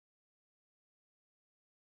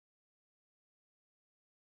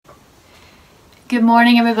Good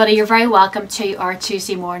morning, everybody. You're very welcome to our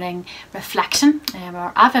Tuesday morning reflection,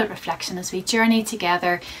 our Advent reflection, as we journey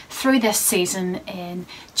together through this season in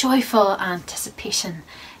joyful anticipation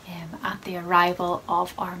at the arrival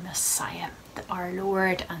of our Messiah, our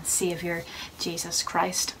Lord and Saviour, Jesus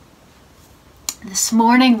Christ. This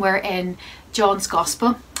morning we're in John's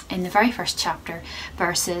Gospel, in the very first chapter,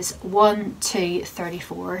 verses 1 to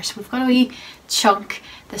 34. So we've got a wee chunk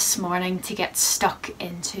this morning to get stuck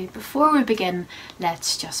into. Before we begin,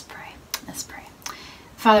 let's just pray. Let's pray.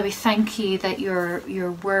 Father, we thank you that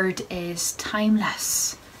your word is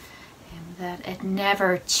timeless, that it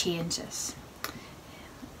never changes,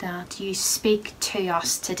 that you speak to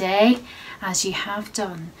us today as you have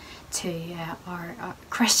done to our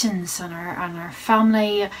Christians and our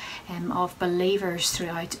family of believers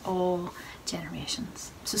throughout all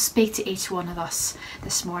generations. So speak to each one of us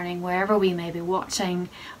this morning, wherever we may be watching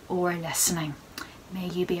or listening. May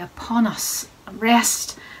you be upon us,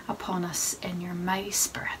 rest upon us in your mighty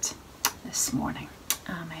Spirit this morning.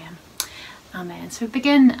 Amen. Amen. So we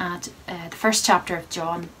begin at the first chapter of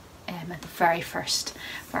John, at the very first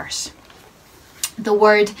verse. The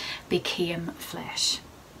Word became flesh.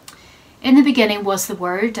 In the beginning was the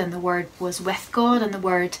Word, and the Word was with God, and the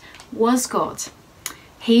Word was God.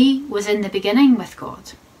 He was in the beginning with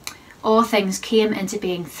God. All things came into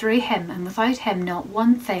being through him, and without him not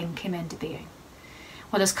one thing came into being.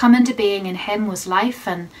 What has come into being in him was life,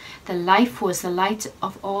 and the life was the light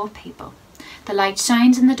of all people. The light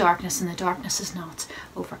shines in the darkness, and the darkness has not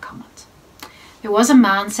overcome it. There was a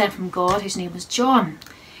man sent from God whose name was John.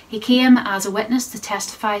 He came as a witness to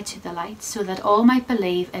testify to the light, so that all might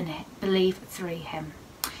believe through him.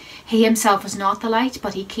 He himself was not the light,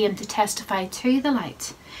 but he came to testify to the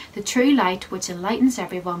light. The true light, which enlightens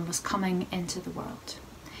everyone, was coming into the world.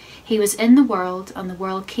 He was in the world, and the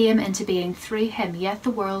world came into being through him, yet the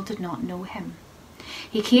world did not know him.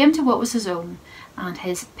 He came to what was his own, and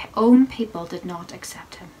his own people did not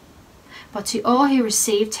accept him. But to all who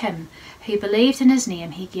received him, who believed in his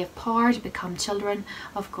name, he gave power to become children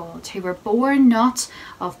of God, who were born not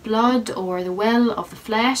of blood or the will of the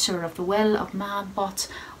flesh or of the will of man, but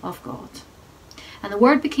of God. And the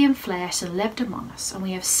Word became flesh and lived among us, and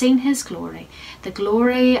we have seen his glory, the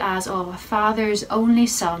glory as of a Father's only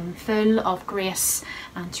Son, full of grace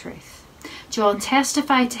and truth. John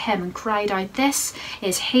testified to him and cried out, "This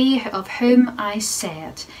is he of whom I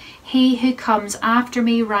said, he who comes after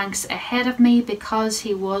me ranks ahead of me because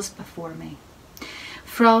he was before me."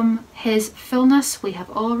 From his fullness we have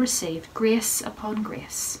all received grace upon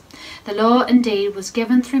grace. The law indeed was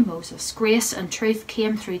given through Moses. Grace and truth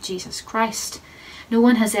came through Jesus Christ. No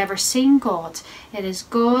one has ever seen God. It is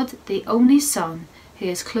God, the only Son, who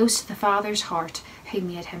is close to the Father's heart, who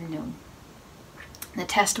made him known. The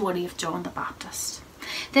testimony of John the Baptist.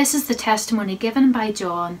 This is the testimony given by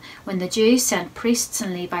John when the Jews sent priests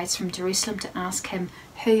and Levites from Jerusalem to ask him,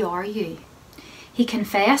 "Who are you?" He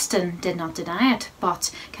confessed and did not deny it, but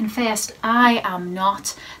confessed, "I am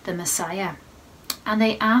not the Messiah." And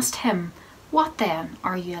they asked him, "What then?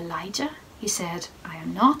 Are you Elijah?" He said, "I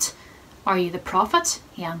am not." "Are you the prophet?"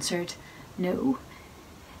 He answered, "No."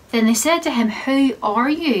 Then they said to him, "Who are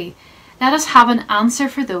you? Let us have an answer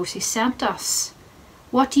for those who sent us.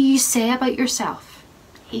 What do you say about yourself?"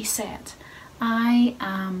 He said, "I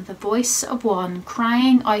am the voice of one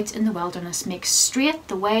crying out in the wilderness, 'Make straight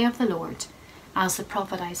the way of the Lord,' as the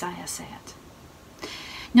prophet Isaiah said."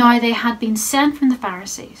 Now they had been sent from the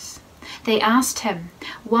Pharisees. They asked him,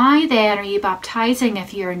 "Why then are you baptizing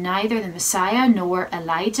if you are neither the Messiah, nor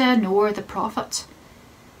Elijah, nor the prophet?"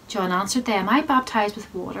 John answered them, "I baptize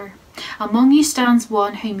with water. Among you stands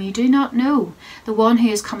one whom you do not know, the one who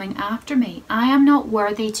is coming after me. I am not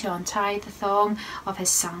worthy to untie the thong of his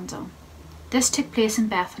sandal." This took place in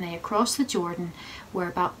Bethany, across the Jordan,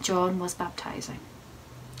 where John was baptizing.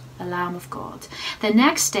 The Lamb of God. The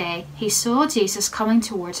next day he saw Jesus coming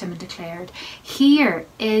towards him and declared, "Here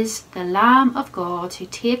is the Lamb of God who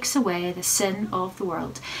takes away the sin of the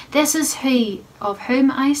world. This is he of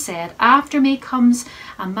whom I said, 'After me comes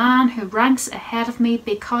a man who ranks ahead of me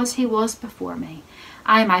because he was before me.'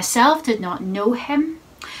 I myself did not know him,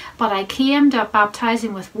 but I came to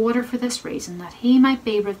baptizing with water for this reason, that he might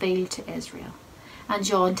be revealed to Israel." And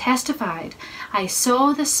John testified, "I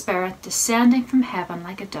saw the Spirit descending from heaven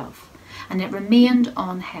like a dove, and it remained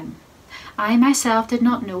on him. I myself did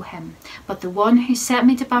not know him, but the one who sent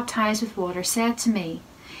me to baptize with water said to me,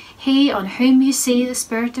 'He on whom you see the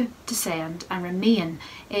Spirit descend and remain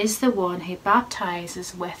is the one who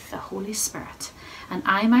baptizes with the Holy Spirit.' And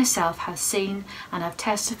I myself have seen and have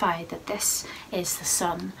testified that this is the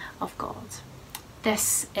Son of God."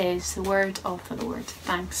 This is the word of the Lord.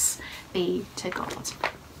 Thanks be to God.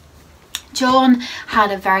 John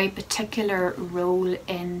had a very particular role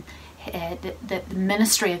in the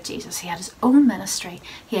ministry of Jesus. He had his own ministry.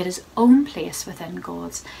 He had his own place within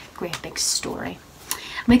God's great big story.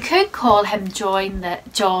 We could call him John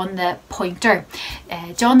the Pointer.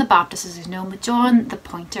 John the Baptist is known, but John the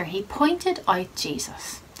Pointer. He pointed out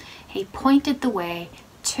Jesus. He pointed the way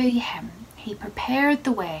to him. He prepared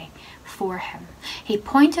the way for him. He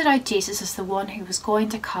pointed out Jesus as the one who was going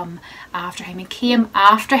to come after him. He came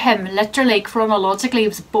after him, literally, chronologically. He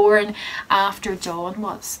was born after John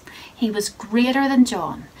was. He was greater than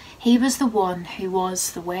John. He was the one who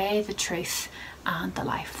was the way, the truth, and the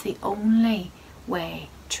life. The only way,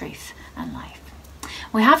 truth, and life.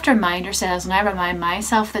 We have to remind ourselves, and I remind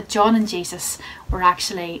myself, that John and Jesus were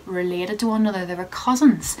actually related to one another. They were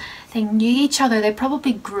cousins. They knew each other. They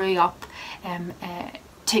probably grew up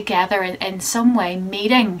together in some way,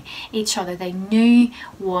 meeting each other. They knew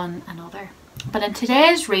one another. But in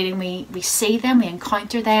today's reading, we see them, we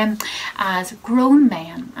encounter them as grown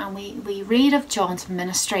men, and we read of John's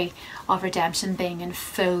ministry of redemption being in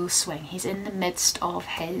full swing. He's in the midst of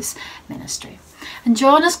his ministry. And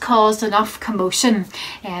John has caused enough commotion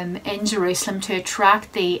in Jerusalem to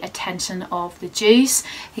attract the attention of the Jews,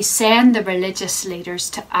 who send the religious leaders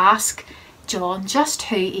to ask John just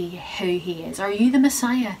who he is. Are you the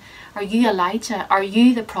Messiah? Are you Elijah? Are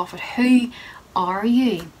you the prophet? Who are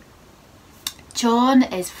you? John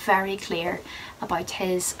is very clear about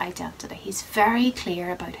his identity. He's very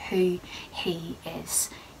clear about who he is.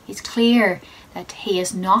 He's clear that he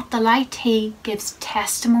is not the light. He gives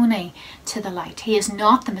testimony to the light. He is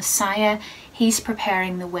not the Messiah. He's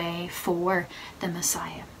preparing the way for the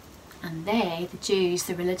Messiah. And they, the Jews,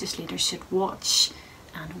 the religious leaders, should watch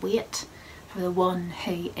and wait for the one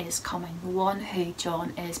who is coming, the one who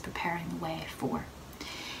John is preparing the way for.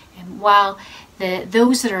 And while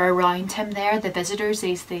those that are around him there, the visitors,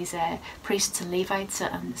 these priests and Levites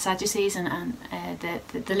and Sadducees and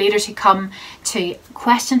the leaders who come to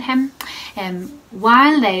question him,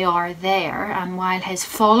 while they are there and while his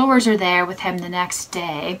followers are there with him the next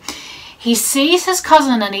day, he sees his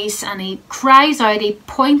cousin and he cries out, he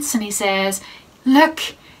points and he says, "Look,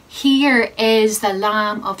 here is the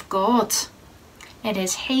Lamb of God. It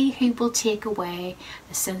is he who will take away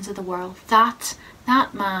the sins of the world."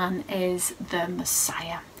 That man is the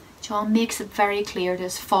Messiah. John makes it very clear to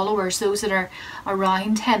his followers, those that are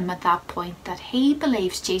around him at that point, that he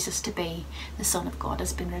believes Jesus to be the Son of God. It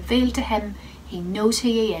has been revealed to him. He knows who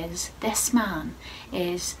he is. This man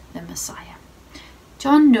is the Messiah.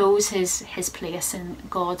 John knows his place in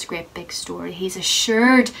God's great big story. He's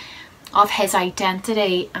assured of his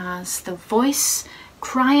identity as the voice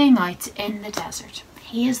crying out in the desert.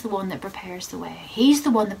 He is the one that prepares the way. He's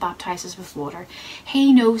the one that baptizes with water.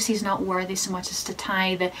 He knows he's not worthy so much as to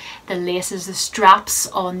tie the laces, the straps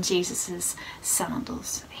on Jesus's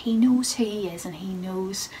sandals. He knows who he is and he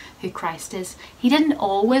knows who Christ is. He didn't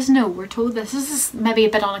always know. We're told this is maybe a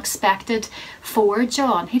bit unexpected for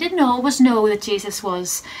John. He didn't always know that Jesus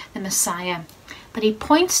was the Messiah. But he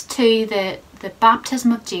points to the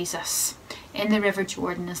baptism of Jesus in the River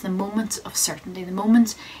Jordan as the moment of certainty, the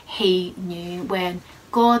moment he knew when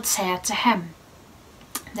God said to him,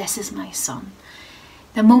 "This is my son."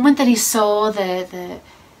 The moment that he saw the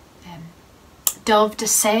dove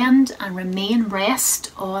descend and remain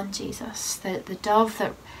rest on Jesus, the dove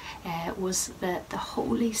that was the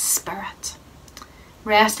Holy Spirit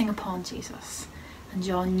resting upon Jesus. And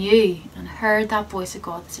John knew and heard that voice of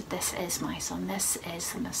God that said, "This is my son, this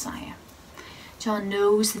is the Messiah." John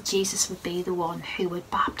knows that Jesus would be the one who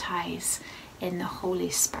would baptize in the Holy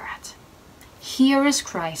Spirit. Here is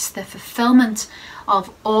Christ, the fulfillment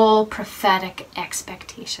of all prophetic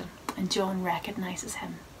expectation, and John recognizes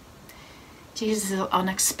him. Jesus is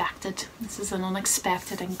unexpected. This is an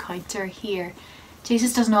unexpected encounter here.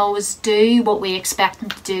 Jesus doesn't always do what we expect him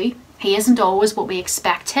to do. He isn't always what we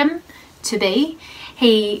expect him to be.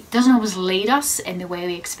 He doesn't always lead us in the way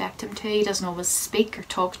we expect him to. He doesn't always speak or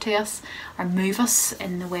talk to us or move us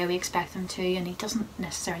in the way we expect him to. And he doesn't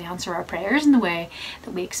necessarily answer our prayers in the way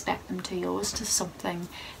that we expect him to. He always does something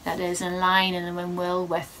that is in line and in will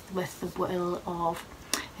with the will of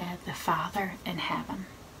the Father in heaven.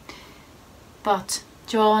 But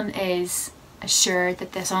John is assured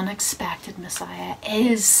that this unexpected Messiah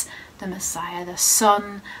is the Messiah, the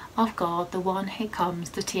Son of God, the one who comes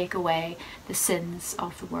to take away the sins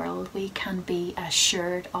of the world. We can be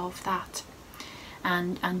assured of that.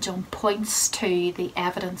 And John points to the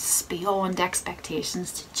evidence beyond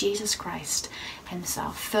expectations to Jesus Christ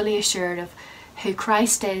himself, fully assured of who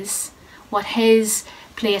Christ is, what his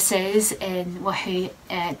place is in who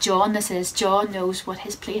John this is. John knows what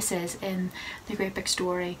his place is in the great big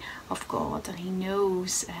story of God, and he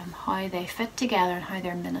knows how they fit together and how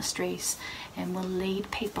their ministries will lead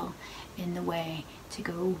people in the way to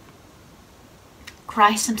go.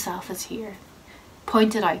 Christ himself is here,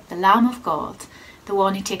 pointed out, the Lamb of God, the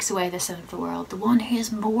one who takes away the sin of the world, the one who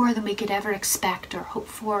is more than we could ever expect or hope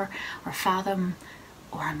for or fathom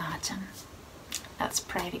or imagine. Let's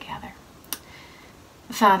pray together.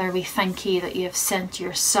 Father, we thank you that you have sent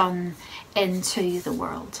your Son into the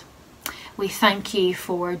world. We thank you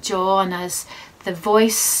for John as the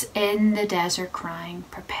voice in the desert crying,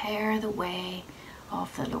 prepare the way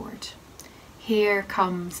of the Lord. Here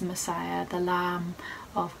comes Messiah, the Lamb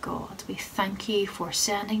of God. We thank you for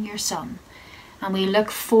sending your Son, and we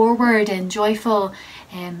look forward in joyful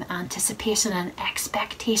anticipation and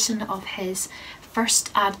expectation of his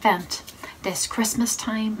first advent this Christmas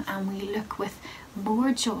time, and we look with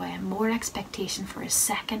more joy and more expectation for his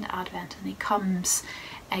second advent, and he comes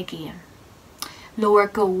again.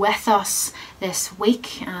 Lord, go with us this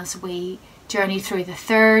week as we journey through the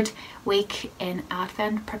third week in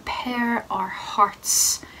Advent. Prepare our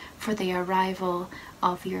hearts for the arrival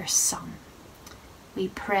of your Son. We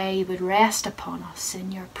pray you would rest upon us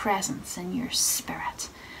in your presence, in your spirit,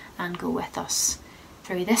 and go with us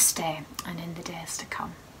through this day and in the days to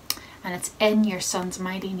come. And it's in your Son's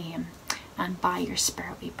mighty name and by your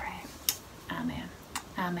Spirit we pray. Amen.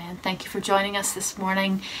 Amen. Thank you for joining us this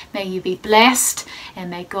morning. May you be blessed, and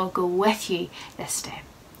may God go with you this day.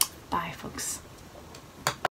 Bye, folks.